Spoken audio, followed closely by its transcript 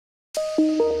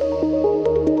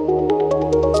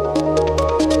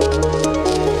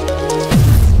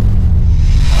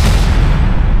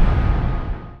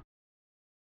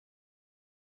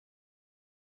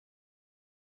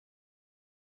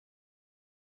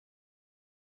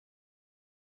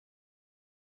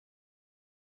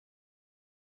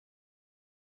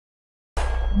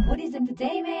What is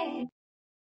entertainment?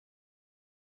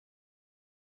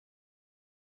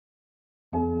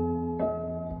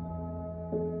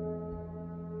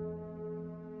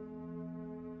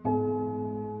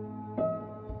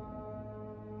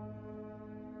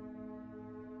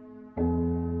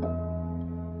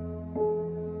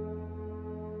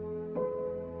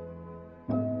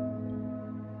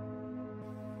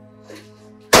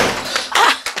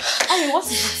 What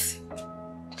is it?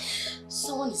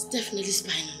 Someone is definitely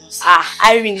spying on us.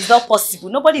 Irene, it's not possible.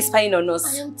 Nobody is spying on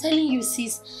us. I am telling you,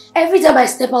 sis. Every time I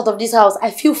step out of this house,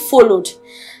 I feel followed.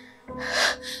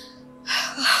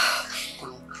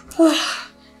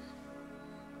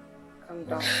 Calm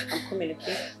down. I'm coming,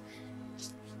 okay?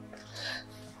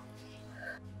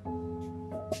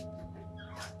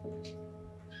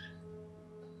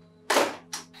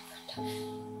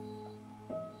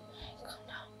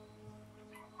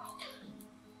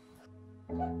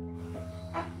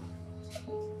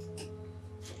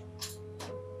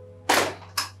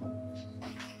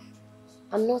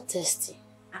 I'm not thirsty.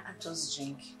 Just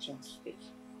drink. Drink.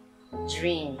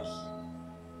 Drink.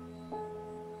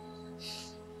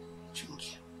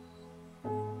 Drink.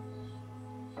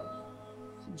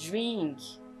 Drink.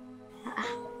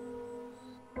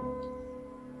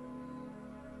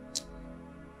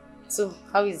 So,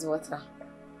 how is water?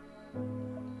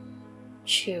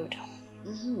 Chilled.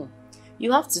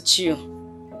 You have to chill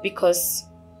because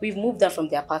we've moved out from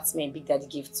the apartment Big Daddy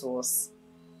gave to us.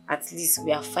 At least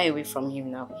we are far away from him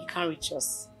now. He can't reach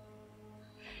us.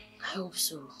 I hope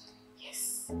so.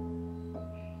 Yes.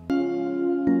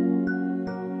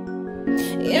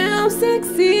 Yeah, I'm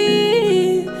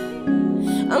sexy.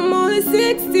 I'm only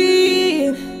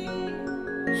 16.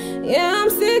 Yeah, I'm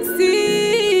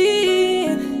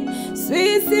 16.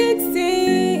 Sweet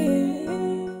 16.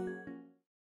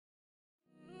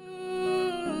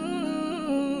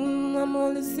 I'm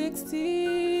only 16.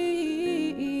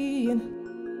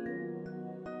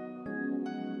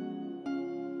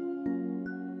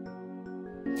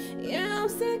 Yeah, I'm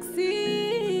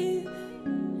sexy.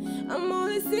 I'm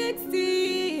only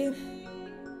 16.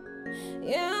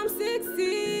 Yeah, I'm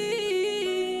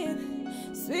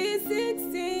 16. Sweet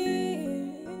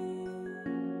 16.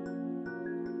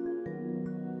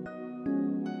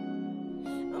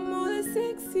 I'm only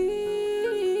 16.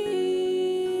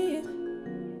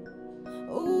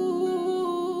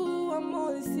 Ooh, I'm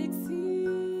only 16.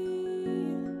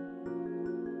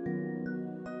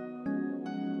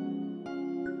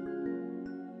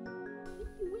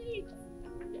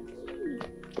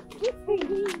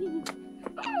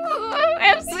 Oh,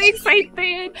 I'm so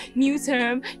excited. New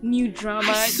term, new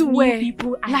drama, I swear. new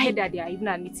people. I heard that they are even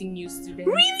admitting new students.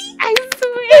 Really? I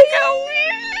swear. I can't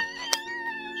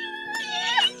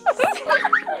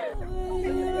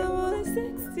I'm only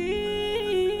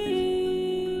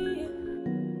 16.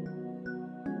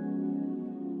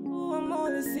 Oh, I'm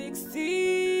only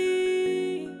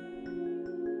 16.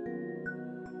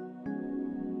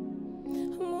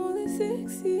 I'm only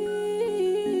 16.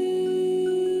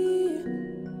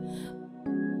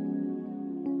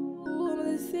 Oh, I'm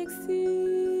only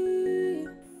 16.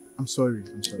 I'm sorry.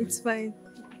 It's fine.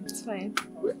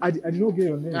 I did not get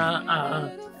your name.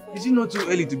 Is it not too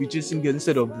early to be chasing girls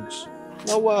instead of books?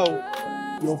 Oh, wow.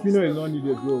 Your opinion is not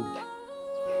needed, bro.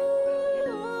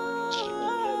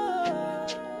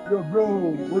 Yo, bro,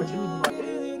 what's good, man?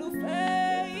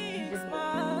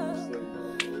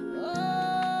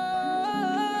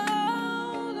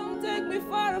 Don't take me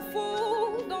for a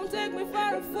fool. Don't take me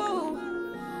for a fool.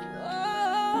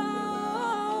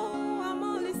 Oh, I'm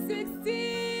only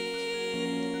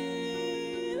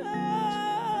 16.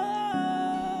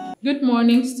 Good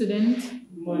morning, students.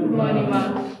 Good morning,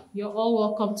 ma'am. You're all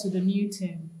welcome to the new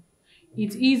term.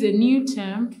 It is a new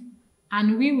term,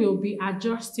 and we will be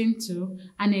adjusting to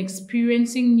and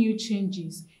experiencing new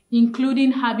changes,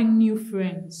 including having new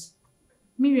friends.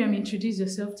 Miriam, introduce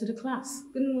yourself to the class.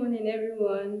 Good morning,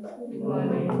 everyone. Good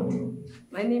morning.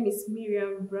 My name is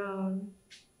Miriam Brown.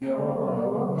 You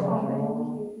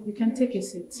can take a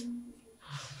seat.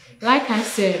 Like I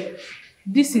said,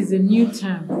 this is a new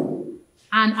term,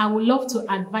 and I would love to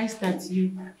advise that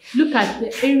you look at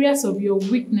the areas of your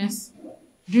weakness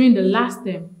during the last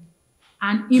term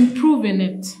and improve in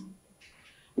it.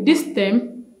 This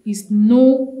term is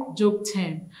no joke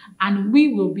term, and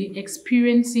we will be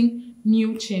experiencing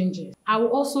new changes. I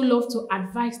would also love to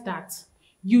advise that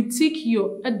you take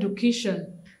your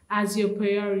education as your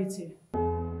priority.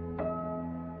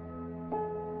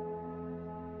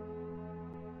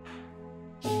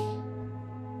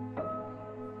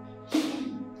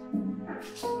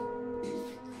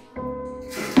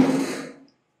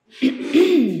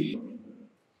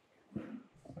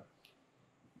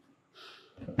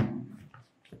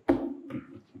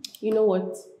 You know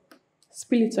what?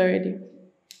 Spill it already.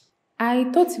 I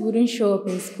thought you wouldn't show up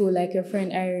in school like your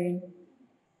friend Irene.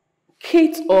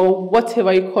 Kate or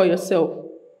whatever you call yourself.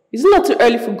 Is it not too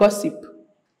early for gossip?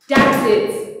 That's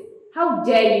it. How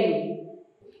dare you?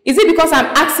 Is it because I'm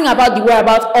asking about the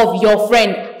whereabouts of your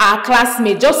friend, our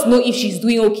classmate, just to know if she's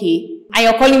doing okay, and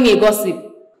you're calling me a gossip?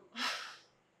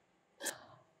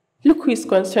 Look who is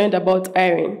concerned about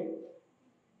Irene.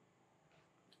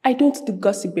 I don't do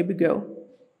gossip, baby girl.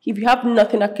 If you have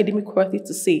nothing academic worthy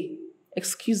to say,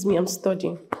 excuse me, I'm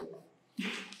studying.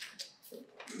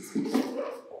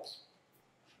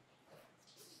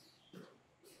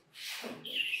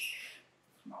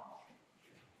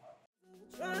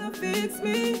 Trying to fix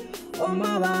me on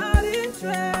my bad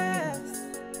interest.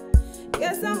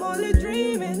 Guess I'm only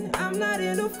dreaming, I'm not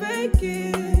into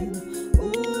faking.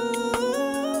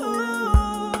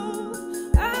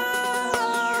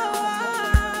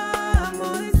 I'm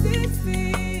only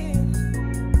 16.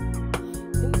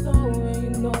 You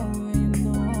know,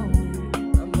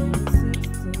 I'm only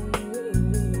 16.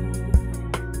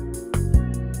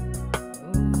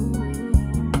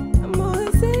 I'm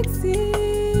only 16.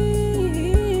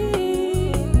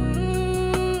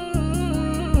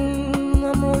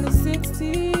 I'm only 16.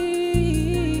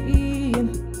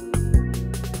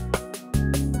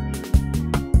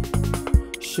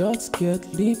 Short skirt,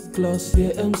 lip gloss,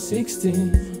 yeah, I'm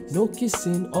 16. No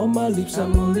kissing on my lips,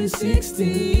 I'm only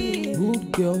 16.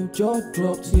 Good girl, jaw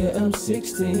dropped, yeah, I'm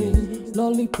 16.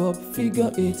 Lollipop,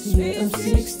 figure 8, yeah, I'm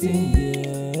 16. Yeah.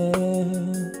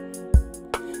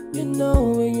 You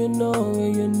know,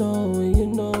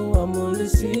 I'm only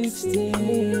 16.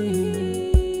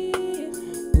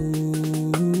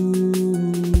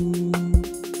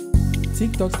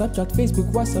 TikTok, Snapchat,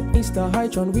 Facebook, WhatsApp, Insta,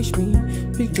 Hydron, wish me.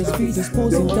 Pictures, videos,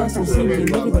 posing, dancing,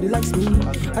 singing, everybody likes me.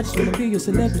 I just wanna be your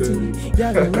celebrity.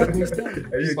 Yeah, don't let me stop.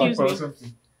 Excuse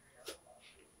me.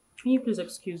 Can you please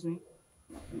excuse me?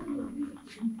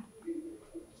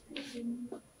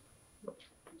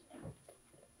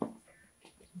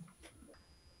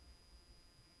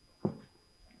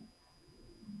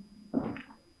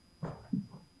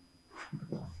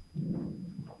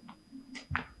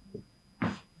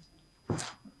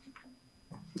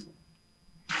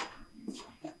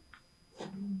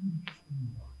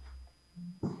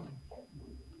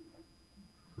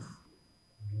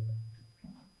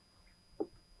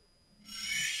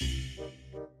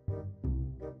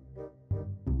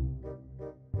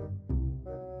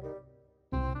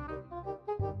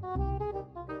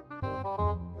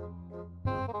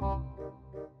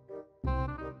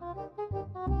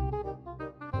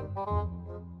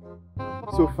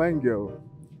 So fine girl,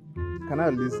 can I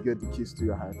at least get the keys to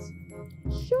your heart?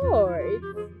 Sure.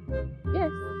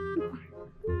 Yes.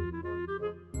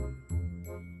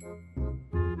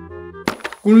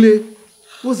 Kunle,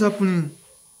 what's happening?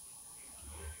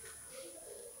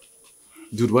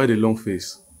 Dude, why the long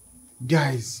face?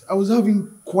 Guys, I was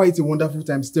having quite a wonderful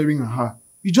time staring at her.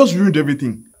 You just ruined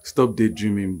everything. Stop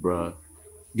daydreaming, bruh.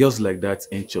 Girls like that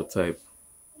ain't your type.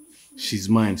 She's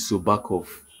mine, so back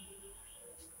off.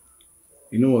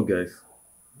 You know what, guys?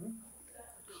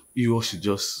 You all should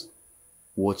just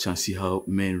watch and see how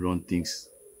men run things.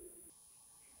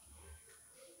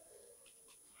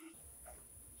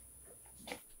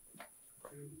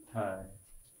 Hi.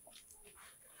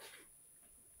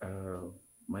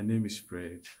 My name is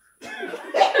Fred.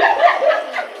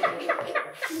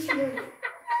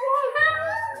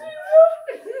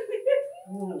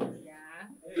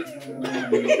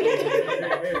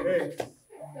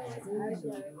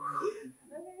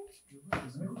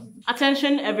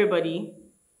 Attention, everybody.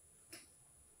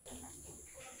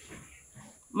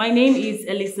 My name is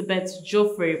Elizabeth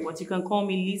Joffrey, but you can call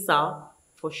me Lisa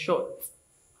for short.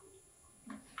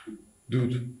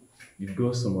 Dude, you've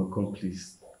got some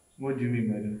accomplice. What do you mean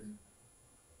by that?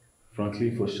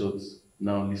 Frankly for short,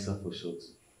 now Lisa for short.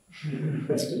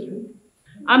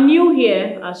 I'm new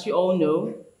here, as you all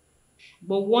know,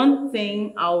 but one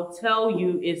thing I'll tell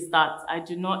you is that I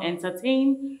do not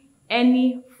entertain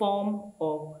any form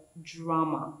of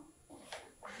drama.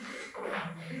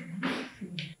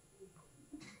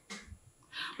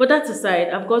 But that aside,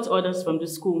 I've got orders from the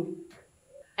school.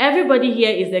 Everybody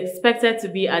here is expected to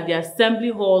be at the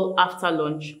assembly hall after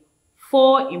lunch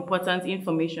 4 important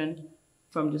information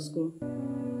from the school.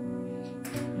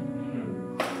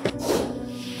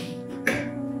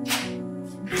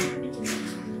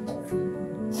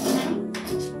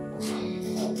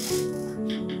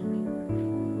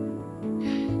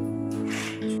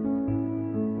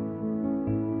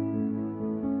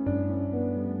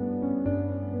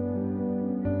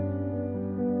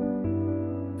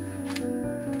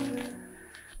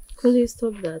 Could you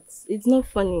stop that? It's not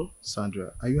funny.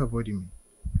 Sandra, are you avoiding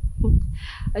me?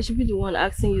 I should be the one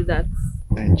asking you that.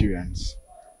 Nigerians.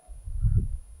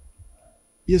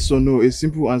 Yes or no, a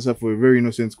simple answer for a very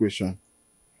innocent question.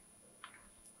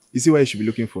 You see why you should be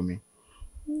looking for me?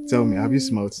 Tell me, have you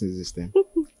smiled since this time?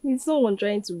 It's someone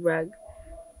trying to brag.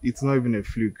 It's not even a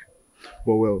fluke.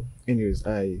 But well, anyways,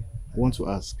 I want to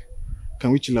ask,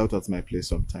 can we chill out at my place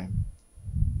sometime?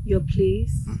 Your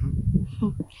place?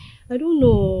 I don't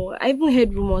know. I even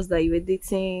heard rumors that you were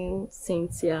dating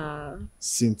Cynthia.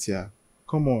 Cynthia?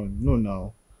 Come on, no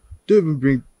now. Don't even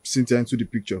bring Cynthia into the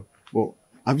picture. But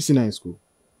have you seen her in school?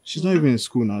 She's not even in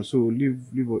school now, so leave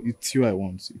her. It's you I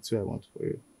want. It's you I want for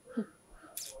you.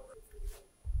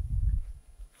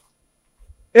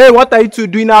 Hey, what are you two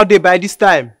doing out there by this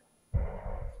time?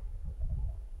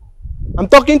 I'm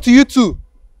talking to you two.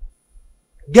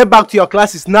 Get back to your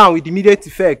classes now with immediate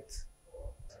effect.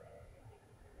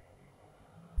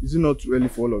 Is it not too early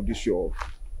for all of this show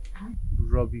off?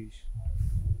 Rubbish.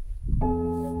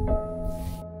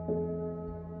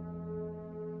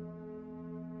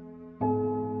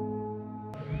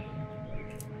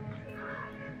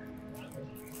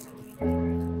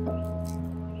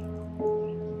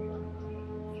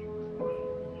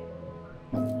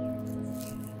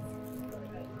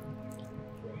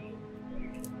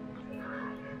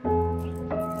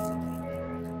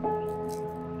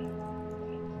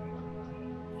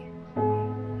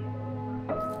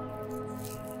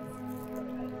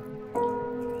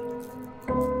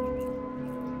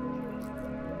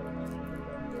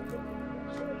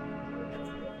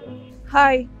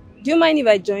 Hi, do you mind if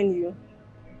I join you?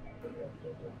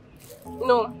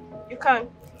 No, you can't.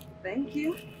 Thank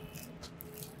you.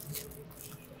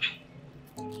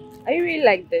 Are you really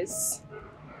like this?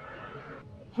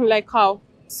 Like how?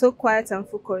 So quiet and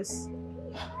focused.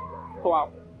 Wow.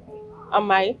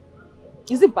 Am I?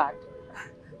 Is it bad?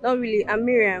 Not really. I'm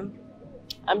Miriam.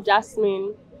 I'm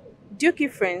Jasmine. Do you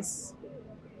keep friends?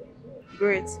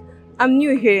 Great. I'm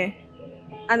new here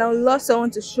and I would love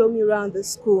someone to show me around the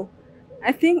school.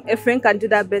 I think a friend can do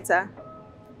that better.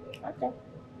 Okay.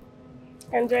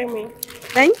 Can join me.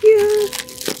 Thank you.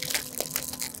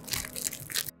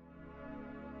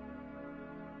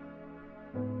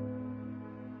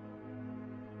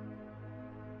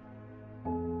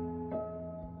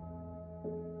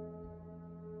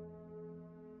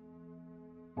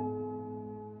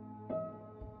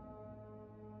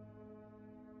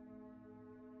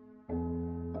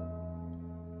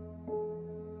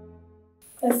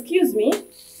 Excuse me?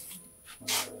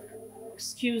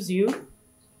 Excuse you?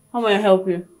 How may I help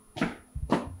you?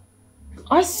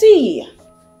 I see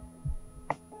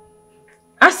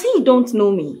you don't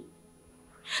know me.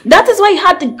 That is why you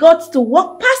had the guts to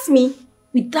walk past me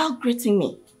without greeting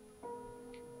me.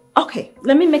 Okay,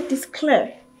 let me make this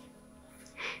clear.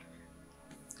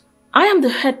 I am the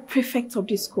head prefect of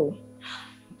this school.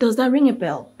 Does that ring a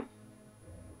bell?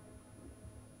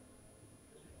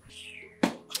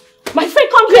 My friend,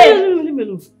 come here! Leave me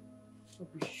alone.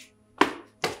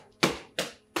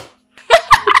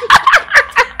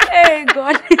 Hey,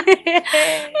 God.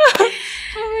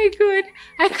 Oh my God,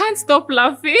 I can't stop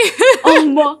laughing.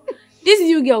 Oh, this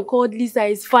new girl called Lisa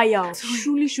is fire.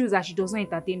 Truly shows that she doesn't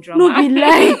entertain drama. No be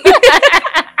lie.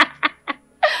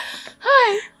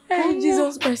 Hi. Oh,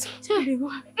 Jesus Christ. Tell me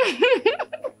what.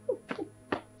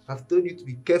 I've told you to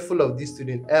be careful of this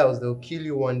student, else they'll kill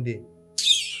you one day.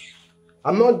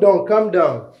 I'm not done, calm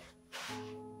down.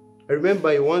 I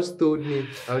remember you once told me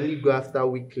I only go after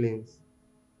weaklings.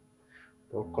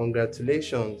 Well,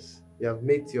 congratulations, you have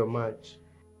made your match.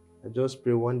 I just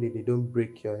pray one day they don't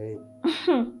break your head.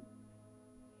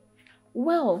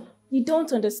 Well, you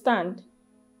don't understand.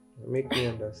 Make me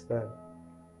understand.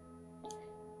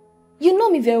 You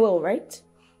know me very well, right?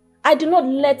 I do not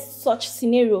let such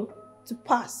scenario to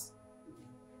pass.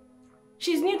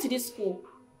 She's new to this school.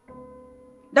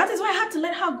 That is why I had to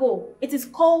let her go. It is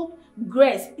called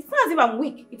grace. It's not as if I'm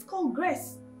weak. It's called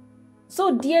grace.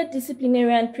 So, dear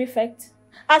disciplinarian prefect,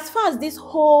 as far as this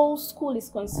whole school is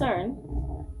concerned,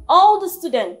 all the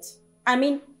students,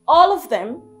 all of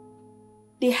them,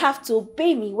 they have to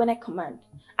obey me when I command.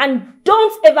 And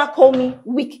don't ever call me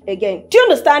weak again. Do you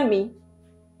understand me?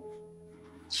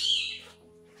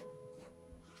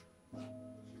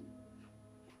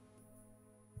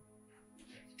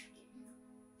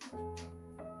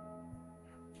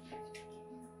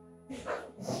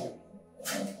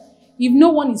 If no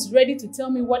one is ready to tell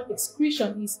me what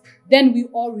excretion is, then we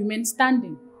all remain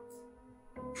standing.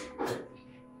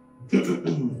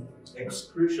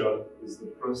 Excretion is the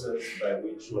process by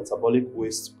which metabolic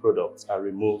waste products are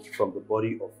removed from the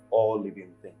body of all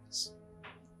living things.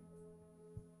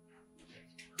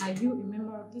 Are you a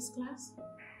member of this class?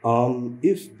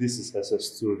 If this is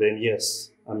SS2, then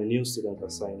yes, I'm a new student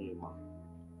assigned you, ma'am.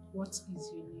 What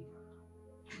is your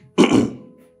name?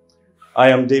 I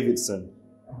am Davidson,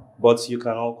 but you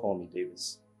can all call me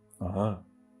Davis.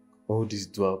 All these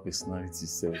dual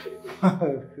personalities, sir.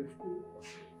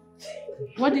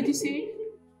 What did you say?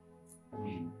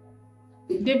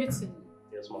 Davidson,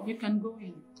 yes, ma'am. You can go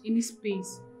in any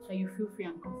space that you feel free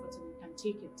and comfortable. You can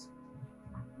take it.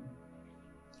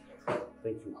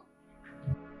 Thank you.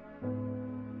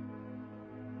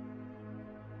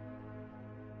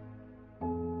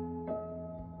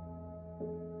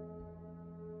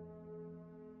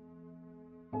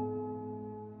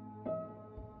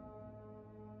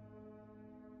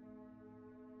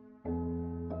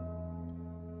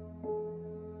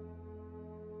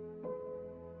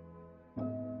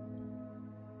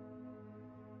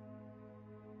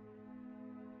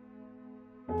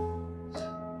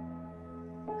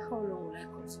 How long will I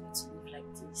continue to live like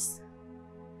this?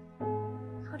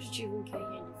 How did you even get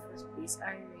here in the first place,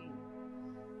 Irene?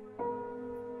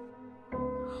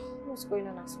 What's going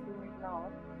on at school right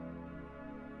now?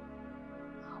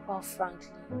 How about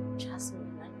Franklin,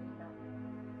 Jasmine, and Nina?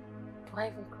 Do I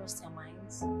even cross their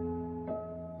minds?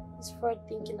 Is Fred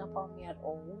thinking about me at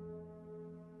all?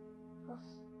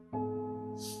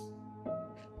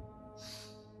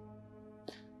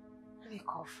 Let me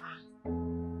call Frank.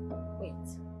 Wait.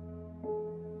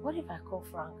 What if I call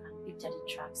Frank and Big Daddy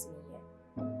tracks me here?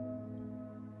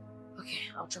 Okay,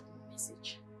 I'll drop him a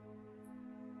message.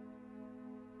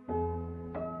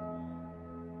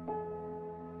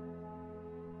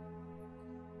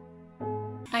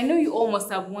 I know you all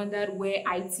must have wondered where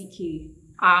ITK,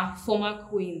 our former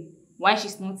queen, why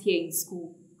she's not here in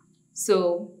school.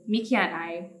 So, Mickey and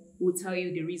I will tell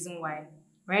you the reason why.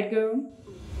 Right, girl?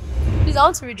 Please, I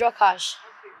want to withdraw cash.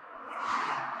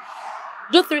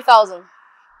 Do 3,000.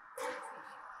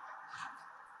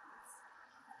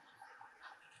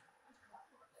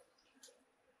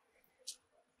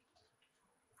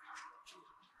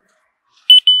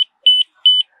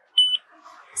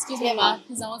 Excuse me, ma.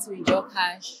 Please, I want to withdraw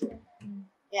cash.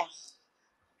 Yeah.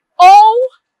 Oh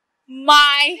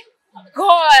my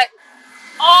God!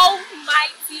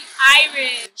 Almighty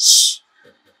Irene! Shh!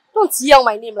 Don't yell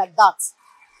my name like that.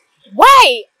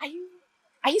 Why?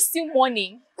 Are you still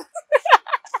mourning?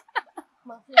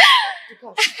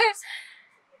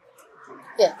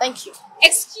 Yeah, thank you.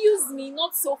 Excuse me,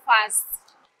 not so fast.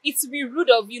 It would be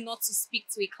rude of you not to speak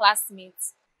to a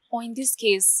classmate. Or in this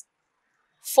case,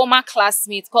 former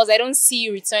classmate, because I don't see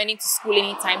you returning to school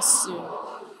anytime soon.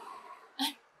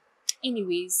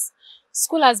 Anyways,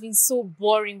 school has been so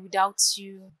boring without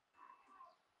you.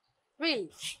 Really?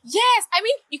 Yes, I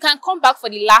mean, you can come back for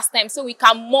the last time so we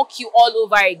can mock you all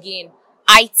over again.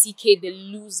 ITK, the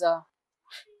loser.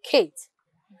 Kate,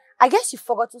 I guess you've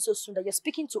forgotten so soon that you're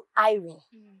speaking to Irene.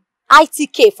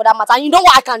 ITK for that matter, and you know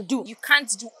what I can do. You can't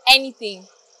do anything.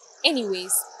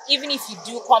 Anyways, even if you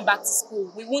do come back to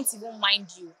school, we won't even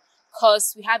mind you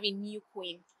because we have a new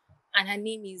queen and her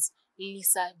name is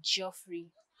Lisa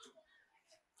Geoffrey.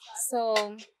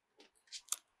 So,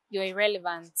 you're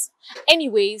irrelevant.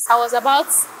 Anyways, I was about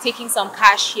taking some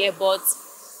cash here, but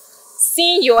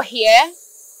seeing you're here,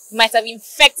 you might have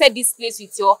infected this place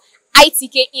with your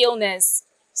ITK illness.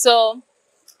 So,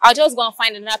 I'll just go and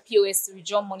find another POS to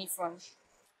withdraw money from.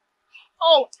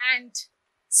 Oh, and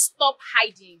stop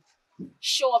hiding.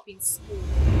 Show up in school.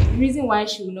 The reason why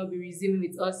she will not be resuming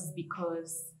with us is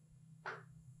because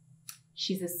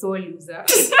she's a sore loser.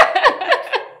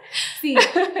 See,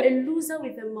 a loser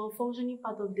with a malfunctioning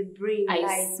part of the brain.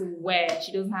 I swear,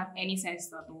 she doesn't have any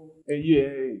sense at all.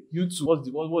 Hey, you two,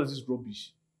 what is this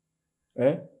rubbish?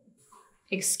 Eh?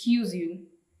 Excuse you.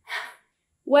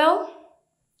 Well,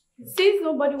 since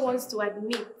nobody wants to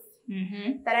admit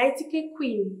that ITK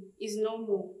Queen is no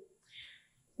more,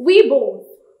 we both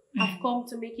have come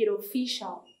to make it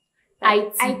official.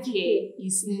 ITK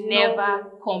is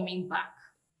never coming back.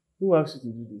 Who asked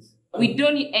you to do this? We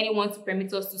don't need anyone to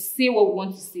permit us to say what we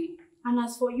want to say. And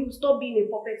as for you, stop being a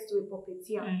puppet to a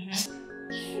puppeteer.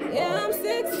 Yeah, I'm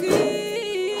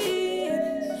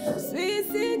 16, sweet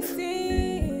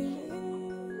 16.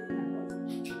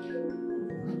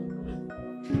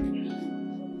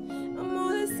 I'm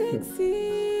only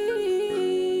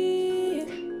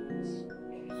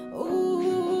 16.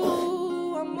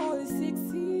 Ooh, I'm only 16.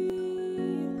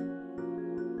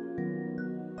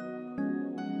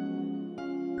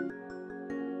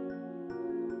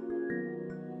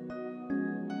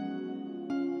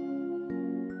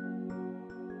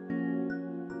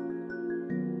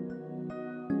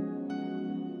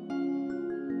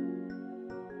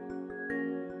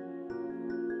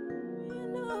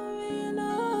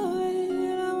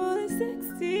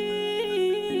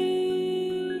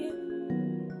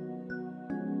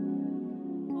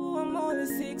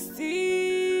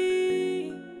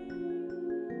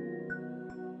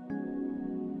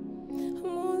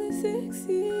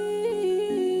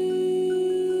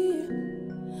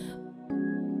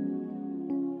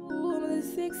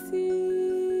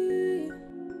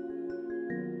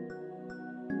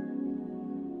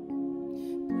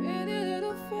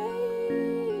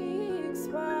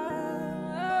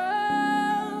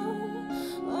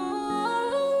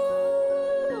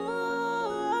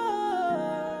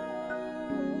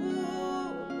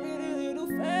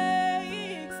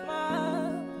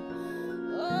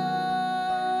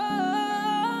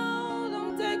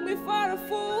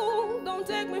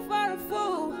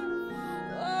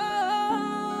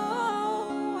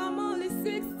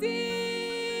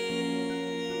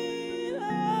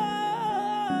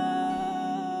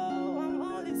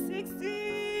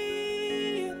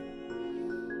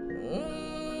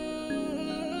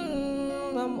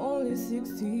 only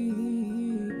 16.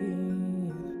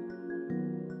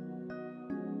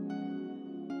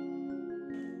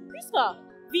 Priska,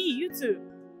 V, you too.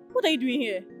 What are you doing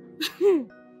here?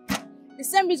 The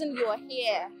same reason you are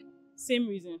here. Same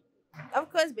reason.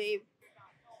 Of course, babe.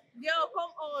 Girl,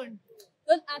 come on.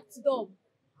 Don't act dumb.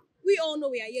 We all know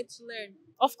we are here to learn.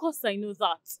 Of course I know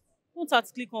that. Don't have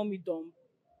to click on me dumb.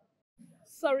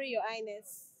 Sorry, Your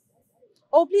Highness.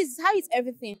 Oh, please, how is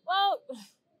everything? Well,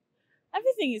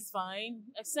 everything is fine,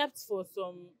 except for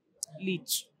some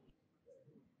leech.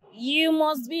 You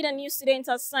must be the new student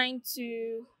assigned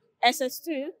to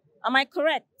SS2. Am I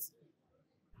correct?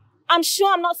 I'm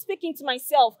sure I'm not speaking to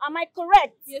myself. Am I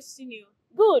correct? Yes, senior.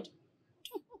 Good.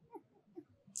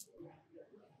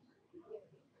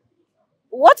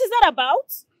 What is that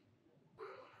about?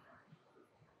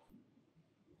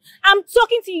 I'm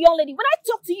talking to you, young lady. When I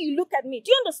talk to you, you look at me. Do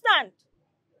you understand?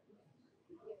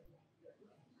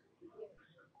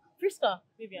 Priska,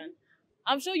 Vivian,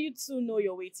 I'm sure you two know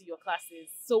your way to your classes.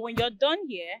 So when you're done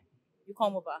here, you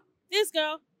come over. This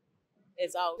girl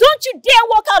is out. Don't you dare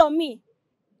walk out on me.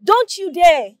 Don't you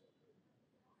dare.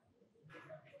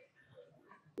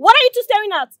 What are you two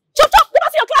staring at? Chop, chop, go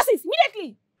back to your classes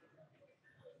immediately.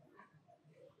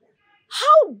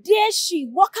 How dare she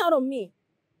walk out on me?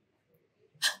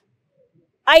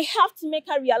 I have to make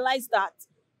her realize that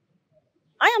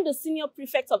I am the senior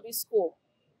prefect of this school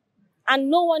and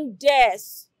no one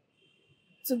dares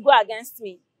to go against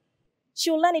me.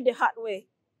 She'll learn it the hard way.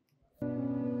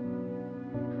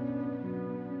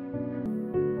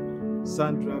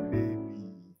 Sandra, baby.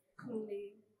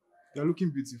 You're looking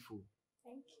beautiful.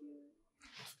 Thank you.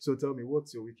 So tell me,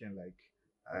 what's your weekend like?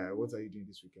 What are you doing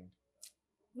this weekend?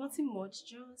 Nothing much,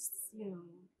 just,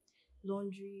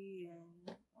 laundry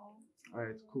and all.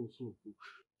 Alright, cool.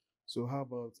 So how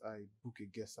about I book a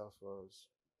guest house for us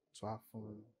to have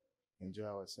fun, enjoy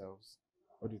ourselves?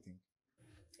 What do you think?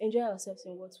 Enjoy ourselves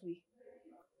in what way?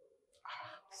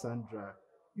 Sandra,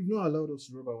 you've not allowed us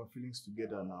to rub our feelings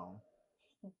together now.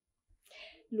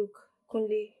 Look,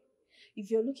 Kunle,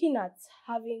 if you're looking at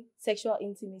having sexual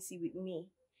intimacy with me,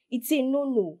 it's a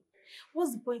no-no.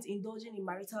 What's the point indulging in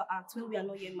marital acts when we are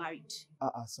not yet married?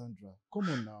 Sandra, come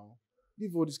on now.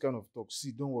 Leave all this kind of talk.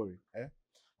 See, don't worry.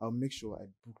 I'll make sure I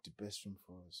book the best room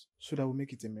for us so that we'll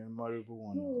make it a memorable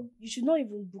one. No, you should not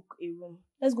even book a room.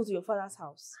 Let's go to your father's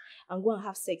house and go and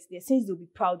have sex there since they'll be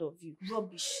proud of you.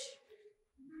 Rubbish.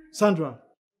 Sandra!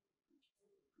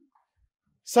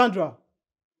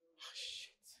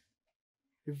 Shit.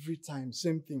 Every time,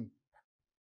 same thing.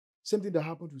 Same thing that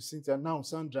happened with Cynthia. Now,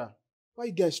 Sandra. Why are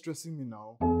you guys stressing me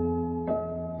now?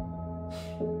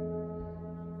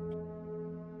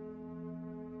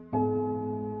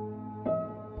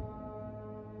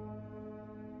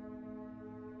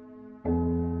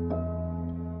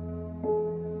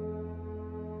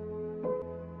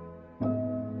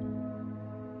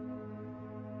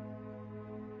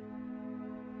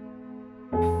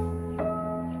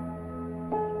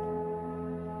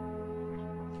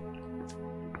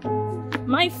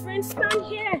 My friend, stand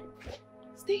here.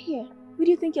 Stay here. Where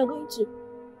do you think you're going to?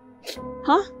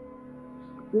 Huh?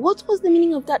 What was the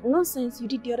meaning of that nonsense you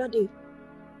did the other day?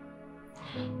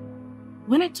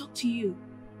 When I talk to you,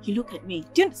 you look at me.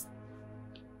 Do you understand?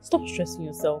 Stop stressing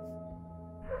yourself.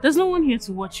 There's no one here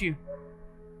to watch you.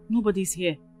 Nobody's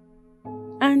here.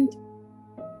 And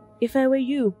if I were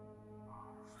you,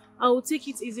 I will take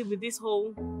it easy with this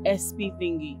whole SP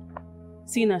thingy,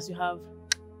 seeing as you have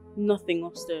nothing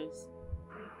upstairs.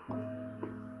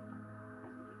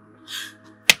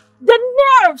 The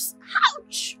nerves!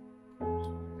 Ouch!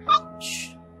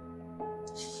 Ouch!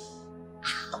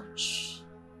 Ouch!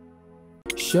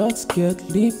 Short skirt,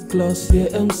 lip gloss, yeah,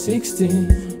 I'm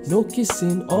 16. No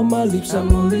kissing on my lips,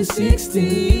 I'm only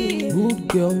 16. Good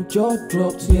girl, jaw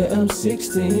dropped, yeah, I'm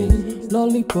 16.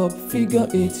 Lollipop, figure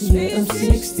 8, yeah, I'm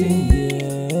 16.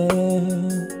 Yeah.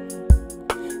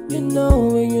 You know,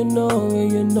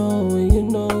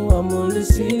 I'm only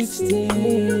 16.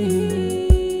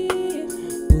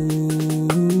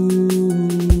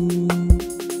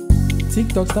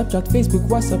 TikTok, Snapchat, Facebook,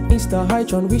 WhatsApp, Insta, hi,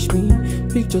 Tron, wish me.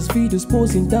 Pictures, videos,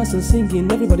 posing, dancing,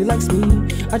 singing, everybody likes me.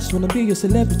 I just wanna be your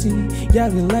celebrity. Y'all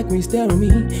really like me, stare at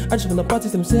me. I just wanna party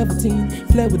till I'm 17.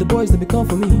 Flirt with the boys that become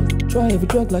for me. Try every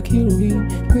drug like heroin.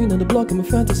 Queen on the block in my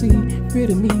fantasy.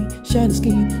 Pretty me, shiny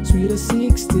skin, sweet as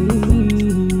 16.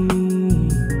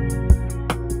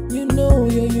 You know,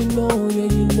 I'm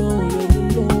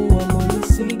only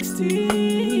 16.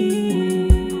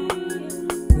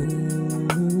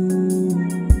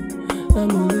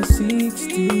 I'm only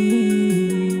 16.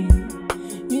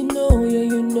 You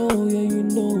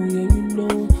know,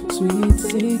 sweet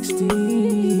 16.